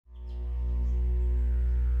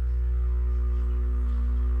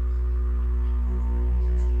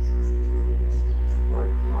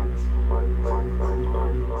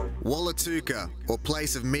Wollotuka, or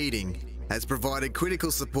place of meeting, has provided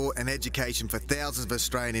critical support and education for thousands of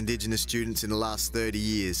Australian Indigenous students in the last 30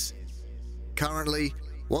 years. Currently,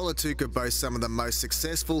 Wollotuka boasts some of the most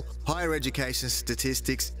successful higher education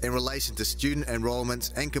statistics in relation to student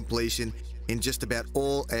enrolments and completion in just about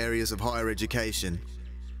all areas of higher education.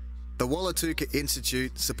 The Wollotuka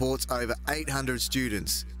Institute supports over 800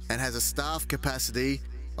 students and has a staff capacity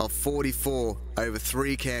of 44 over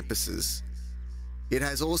 3 campuses. It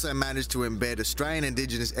has also managed to embed Australian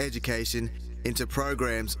Indigenous education into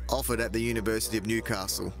programs offered at the University of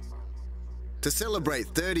Newcastle. To celebrate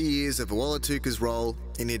 30 years of Wollotuka's role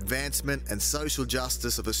in the advancement and social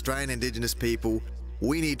justice of Australian Indigenous people,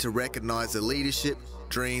 we need to recognise the leadership,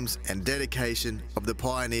 dreams and dedication of the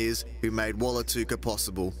pioneers who made Wollotuka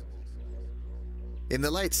possible. In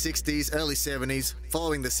the late 60s, early 70s,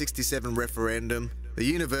 following the 67 referendum, the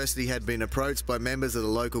university had been approached by members of the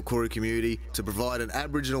local Koori community to provide an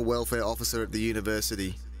Aboriginal welfare officer at the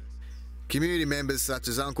university. Community members such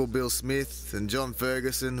as Uncle Bill Smith and John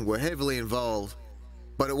Ferguson were heavily involved,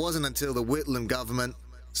 but it wasn't until the Whitlam government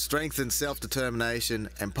strengthened self-determination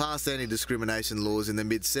and passed anti-discrimination laws in the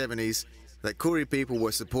mid-70s that Koori people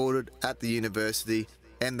were supported at the university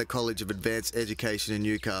and the College of Advanced Education in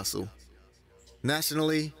Newcastle.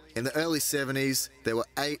 Nationally, in the early 70s, there were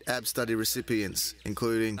 8 AB study recipients,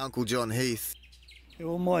 including Uncle John Heath.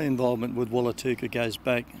 Well, my involvement with Wollotuka goes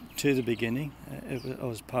back to the beginning. I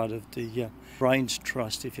was part of the Brains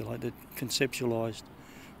Trust, if you like, that conceptualised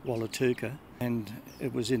Wollotuka, and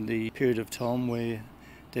it was in the period of time where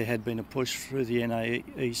there had been a push through the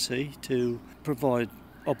NAEC to provide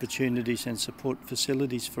opportunities and support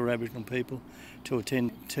facilities for Aboriginal people to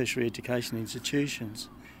attend tertiary education institutions,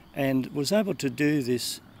 and was able to do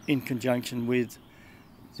this in conjunction with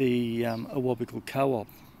the Awabakal Co-op.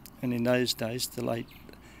 And in those days, the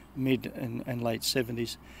mid and late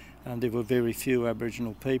 70s, there were very few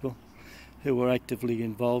Aboriginal people who were actively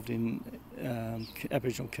involved in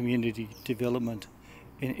Aboriginal community development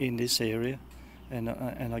in this area, and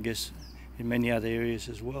I guess in many other areas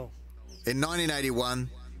as well. In 1981,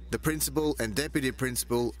 the Principal and Deputy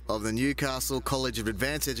Principal of the Newcastle College of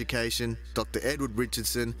Advanced Education, Dr. Edward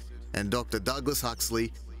Richardson and Dr. Douglas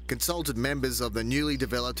Huxley, consulted members of the newly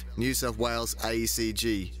developed New South Wales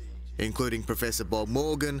AECG, including Professor Bob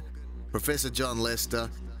Morgan, Professor John Lester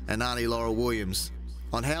and Auntie Laurel Williams,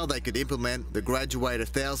 on how they could implement the Graduate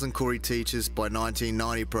 1,000 Koori Teachers by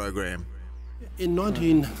 1990 program. In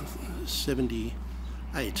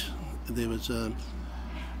 1978, there was a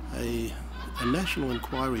national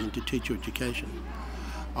inquiry into teacher education,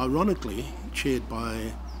 ironically chaired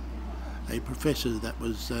by a professor that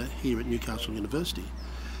was here at Newcastle University.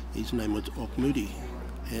 His name was Ock Moody,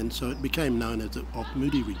 and so it became known as the Ock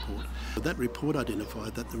Moody report. That report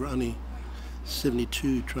identified that there were only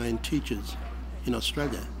 72 trained teachers in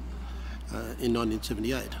Australia in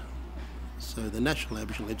 1978. So the National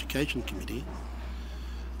Aboriginal Education Committee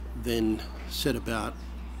then set about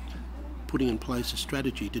putting in place a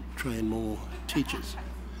strategy to train more teachers,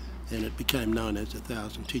 and it became known as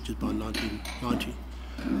 1,000 teachers by 1990.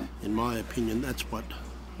 In my opinion, that's what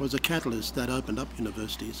was a catalyst that opened up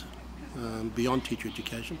universities beyond teacher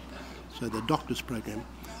education. So the doctor's program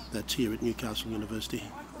that's here at Newcastle University,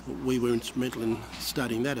 we were instrumental in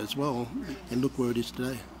starting that as well, and look where it is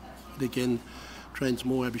today. It again trains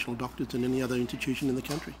more Aboriginal doctors than any other institution in the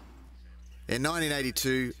country. In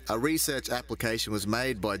 1982, a research application was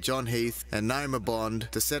made by John Heath and Noma Bond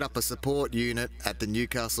to set up a support unit at the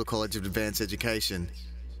Newcastle College of Advanced Education.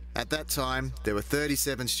 At that time, there were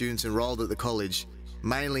 37 students enrolled at the college,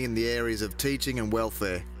 mainly in the areas of teaching and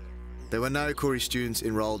welfare. There were no Koori students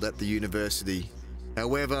enrolled at the university.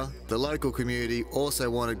 However, the local community also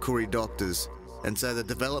wanted Koori doctors, and so the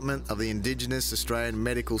development of the Indigenous Australian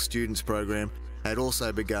Medical Students Program had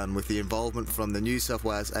also begun with the involvement from the New South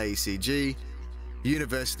Wales AECG,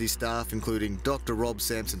 university staff including Dr. Rob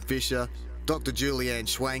Sampson-Fisher, Dr. Julianne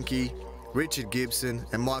Schwanke, Richard Gibson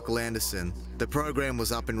and Michael Anderson. The program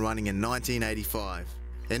was up and running in 1985.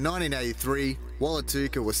 In 1983,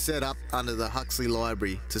 Wollotuka was set up under the Huxley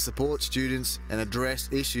Library to support students and address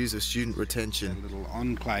issues of student retention. A little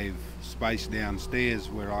enclave space downstairs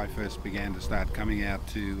where I first began to start coming out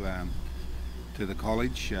to the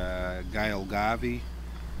college. Gail Garvey,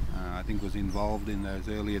 I think, was involved in those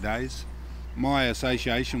earlier days. My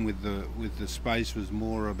association with the space was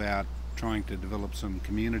more about trying to develop some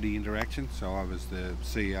community interaction. So I was the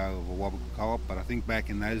CEO of a Awabakal Co-op, but I think back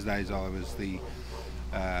in those days I was the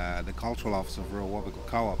cultural officer for a Awabakal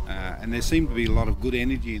Co-op, and there seemed to be a lot of good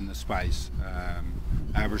energy in the space.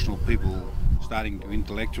 Aboriginal people starting to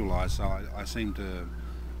intellectualise, so I seemed to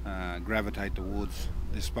gravitate towards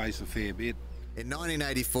this space a fair bit. In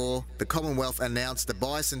 1984, the Commonwealth announced the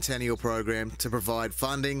bicentennial program to provide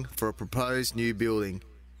funding for a proposed new building.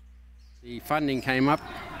 The funding came up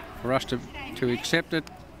for us to accept it,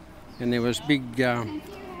 and there was big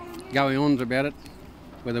going-ons about it,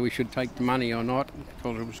 whether we should take the money or not,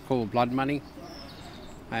 because it was called blood money.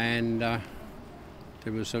 And there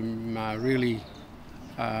was some really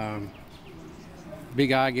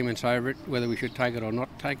big arguments over it, whether we should take it or not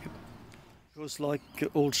take it. It was like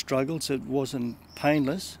all struggles, it wasn't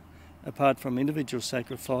painless, apart from individual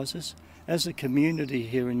sacrifices. As a community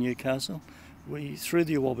here in Newcastle, through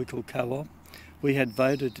the Wollotuka Co-op, we had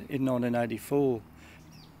voted in 1984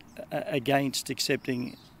 against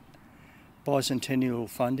accepting bicentennial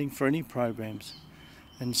funding for any programs.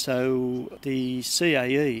 And so the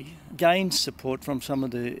CAE gained support from some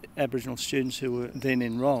of the Aboriginal students who were then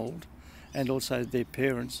enrolled, and also their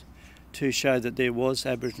parents, to show that there was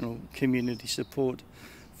Aboriginal community support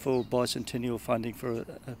for bicentennial funding for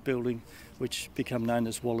a building which became known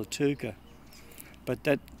as Wollotuka. But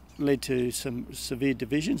that led to some severe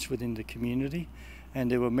divisions within the community,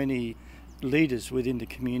 and there were many leaders within the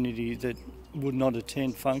community that would not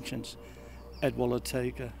attend functions at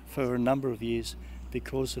Wollotuka for a number of years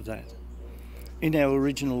because of that. In our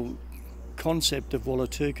original concept of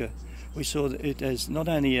Wollotuka, we saw it as not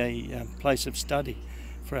only a place of study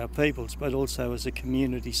for our peoples, but also as a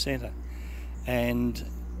community centre. And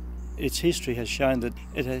its history has shown that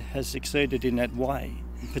it has succeeded in that way,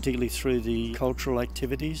 particularly through the cultural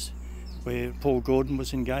activities where Paul Gordon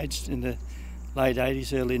was engaged in the late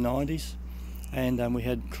 80s, early 90s. And we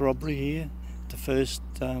had corroboree here, the first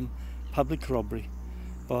public corroboree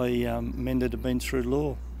by men that have been through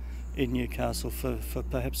law in Newcastle for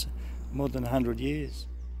perhaps more than 100 years.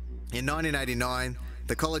 In 1989,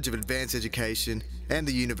 the College of Advanced Education and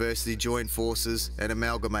the university joined forces and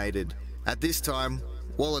amalgamated. At this time,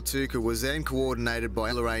 Wollotuka was then coordinated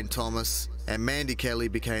by Lorraine Thomas, and Mandy Kelly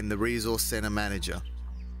became the Resource Centre Manager.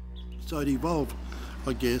 So it evolved,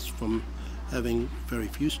 I guess, from having very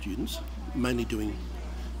few students, mainly doing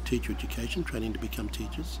teacher education, training to become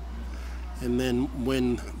teachers. And then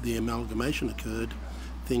when the amalgamation occurred,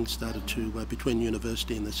 things started to, between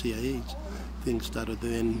university and the CAEs, things started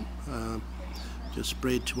then just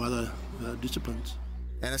spread to other disciplines.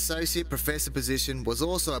 An associate professor position was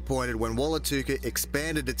also appointed when Wollotuka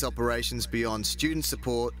expanded its operations beyond student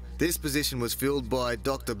support. This position was filled by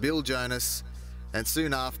Dr. Bill Jonas and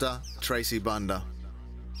soon after, Tracy Bunda.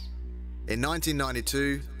 In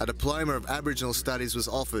 1992, a Diploma of Aboriginal Studies was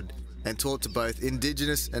offered and taught to both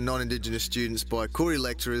Indigenous and non-Indigenous students by Koori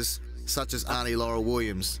lecturers such as Arnie Laurel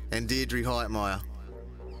Williams and Deirdre Heitmeyer.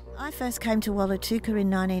 I first came to Wollotuka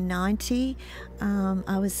in 1990.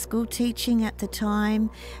 I was school teaching at the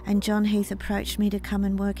time, and John Heath approached me to come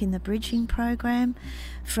and work in the bridging program.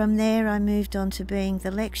 From there I moved on to being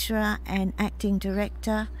the lecturer and acting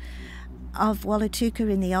director of Wollotuka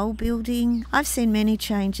in the old building. I've seen many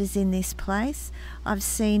changes in this place. I've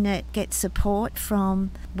seen it get support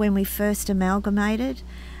from when we first amalgamated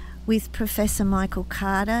with Professor Michael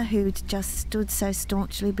Carter, who just stood so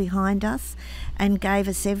staunchly behind us and gave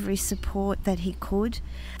us every support that he could.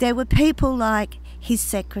 There were people like his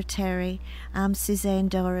secretary, Suzanne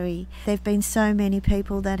Dorey. There have been so many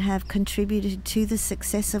people that have contributed to the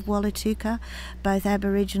success of Wollotuka, both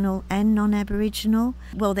Aboriginal and non-Aboriginal.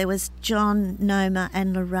 Well, there was John, Noma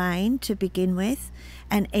and Lorraine to begin with,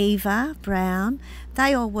 and Eva Brown.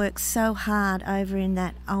 They all worked so hard over in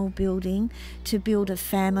that old building to build a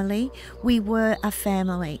family. We were a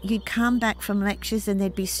family. You'd come back from lectures and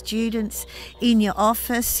there'd be students in your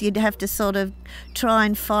office. You'd have to sort of try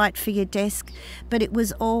and fight for your desk. But it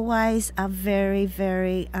was always a very,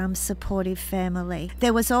 very supportive family.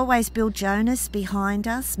 There was always Bill Jonas behind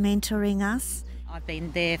us, mentoring us. I've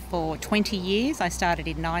been there for 20 years. I started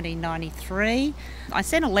in 1993. I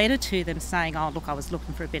sent a letter to them saying, oh, look, I was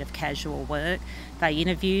looking for a bit of casual work. They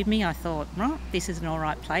interviewed me. I thought, right, this is an all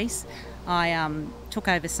right place. I took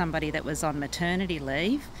over somebody that was on maternity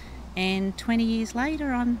leave, and 20 years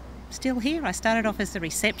later, I'm still here. I started off as a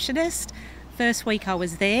receptionist. First week I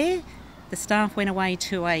was there, the staff went away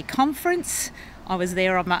to a conference. I was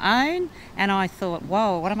there on my own, and I thought,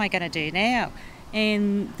 whoa, what am I going to do now?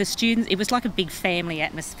 And the students, it was like a big family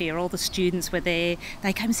atmosphere. All the students were there.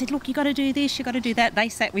 They came and said, look, you got to do this, you got to do that. They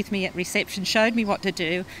sat with me at reception, showed me what to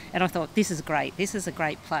do, and I thought, this is great. This is a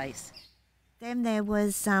great place. Then there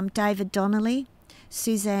was David Donnelly,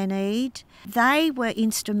 Suzanne Eade. They were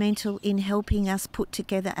instrumental in helping us put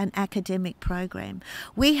together an academic program.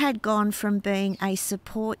 We had gone from being a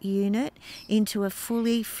support unit into a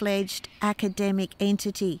fully fledged academic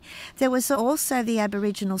entity. There was also the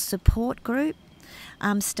Aboriginal support group.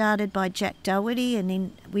 started by Jack Doherty, and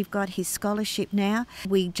then we've got his scholarship now.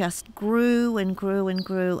 We just grew and grew and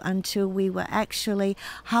grew until we were actually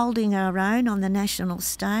holding our own on the national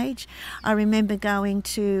stage. I remember going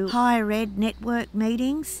to higher ed network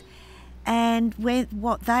meetings, and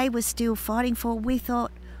what they were still fighting for, we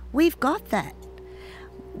thought, we've got that.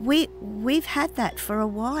 We've had that for a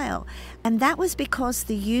while, and that was because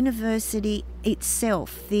the university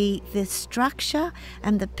itself, the structure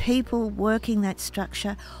and the people working that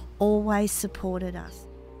structure always supported us.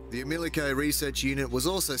 The Umilico Research Unit was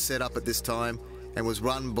also set up at this time and was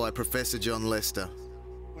run by Professor John Lester.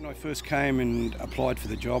 When I first came and applied for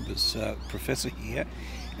the job as professor here,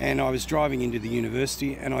 and I was driving into the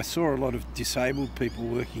university and I saw a lot of disabled people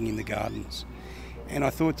working in the gardens, and I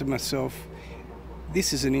thought to myself,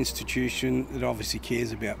 this is an institution that obviously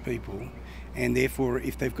cares about people, and therefore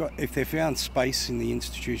if they've found space in the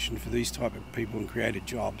institution for these type of people and created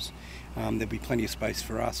jobs, there'll be plenty of space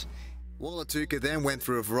for us. Wollotuka then went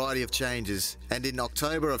through a variety of changes, and in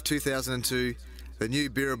October of 2002 the new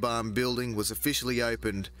Birrabam building was officially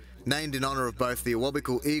opened, named in honour of both the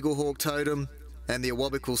Awabakal Eaglehawk totem and the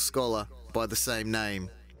Awabakal scholar by the same name.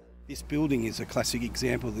 This building is a classic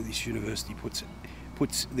example that this university puts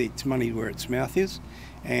its money where its mouth is,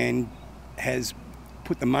 and has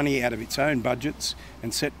put the money out of its own budgets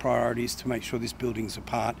and set priorities to make sure this building's a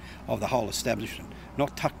part of the whole establishment.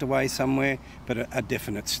 Not tucked away somewhere, but a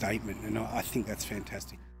definite statement, and I think that's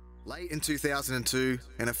fantastic. Late in 2002,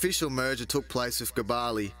 an official merger took place with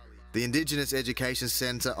Gabali, the Indigenous Education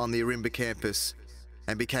Centre on the Ourimbah campus,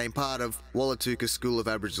 and became part of Wollotuka School of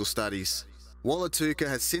Aboriginal Studies. Wollotuka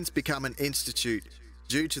has since become an institute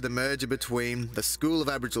due to the merger between the School of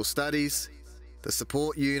Aboriginal Studies, the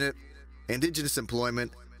Support Unit, Indigenous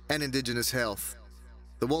Employment and Indigenous Health.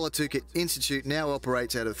 The Wollotuka Institute now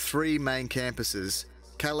operates out of 3 main campuses,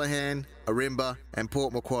 Callaghan, Ourimbah and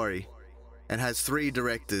Port Macquarie, and has 3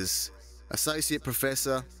 directors, Associate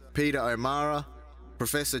Professor Peter O'Mara,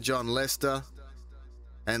 Professor John Lester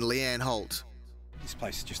and Leanne Holt. This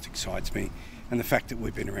place just excites me, and the fact that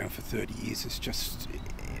we've been around for 30 years is just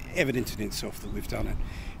evident in itself that we've done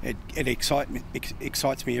it. It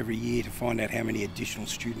excites me every year to find out how many additional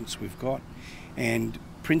students we've got, and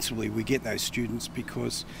principally we get those students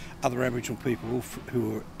because other Aboriginal people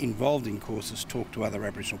who are involved in courses talk to other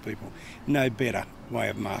Aboriginal people. No better way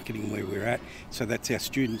of marketing where we're at, so that's our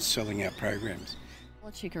students selling our programs.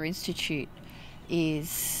 Wollotuka Institute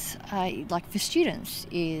is, like for students,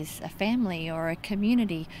 is a family or a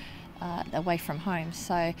community away from home,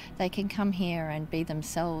 so they can come here and be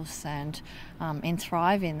themselves and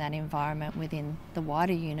thrive in that environment within the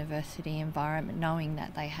wider university environment, knowing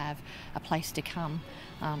that they have a place to come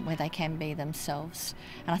where they can be themselves.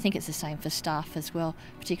 And I think it's the same for staff as well,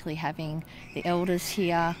 particularly having the elders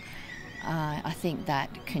here. I think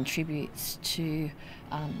that contributes to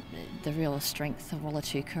the real strength of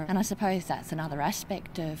Wollotuka. And I suppose that's another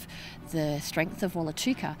aspect of the strength of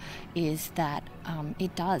Wollotuka, is that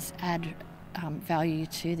it does add value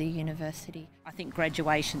to the university. I think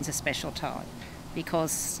graduation's a special time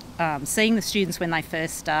because seeing the students when they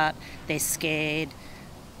first start, they're scared.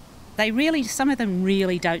 Some of them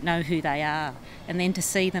really don't know who they are. And then to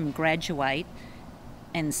see them graduate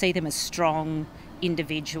and see them as strong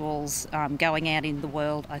individuals going out in the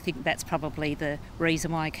world, I think that's probably the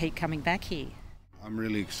reason why I keep coming back here. I'm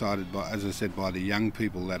really excited by, as I said, by the young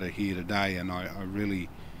people that are here today, and I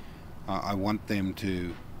want them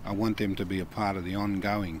to be a part of the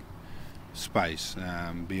ongoing space,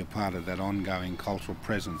 be a part of that ongoing cultural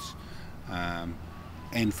presence,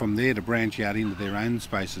 and from there to branch out into their own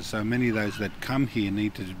spaces. So many of those that come here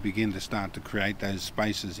need to begin to start to create those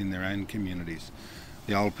spaces in their own communities.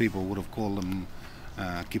 The old people would have called them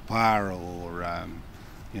kipara, or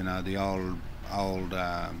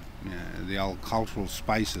the old cultural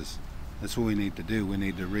spaces. That's what we need to do. We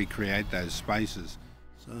need to recreate those spaces.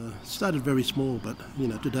 So it started very small, but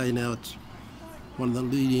today now it's one of the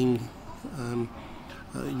leading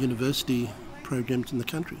university programs in the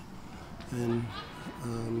country, and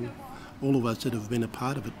all of us that have been a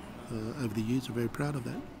part of it over the years are very proud of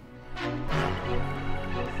that.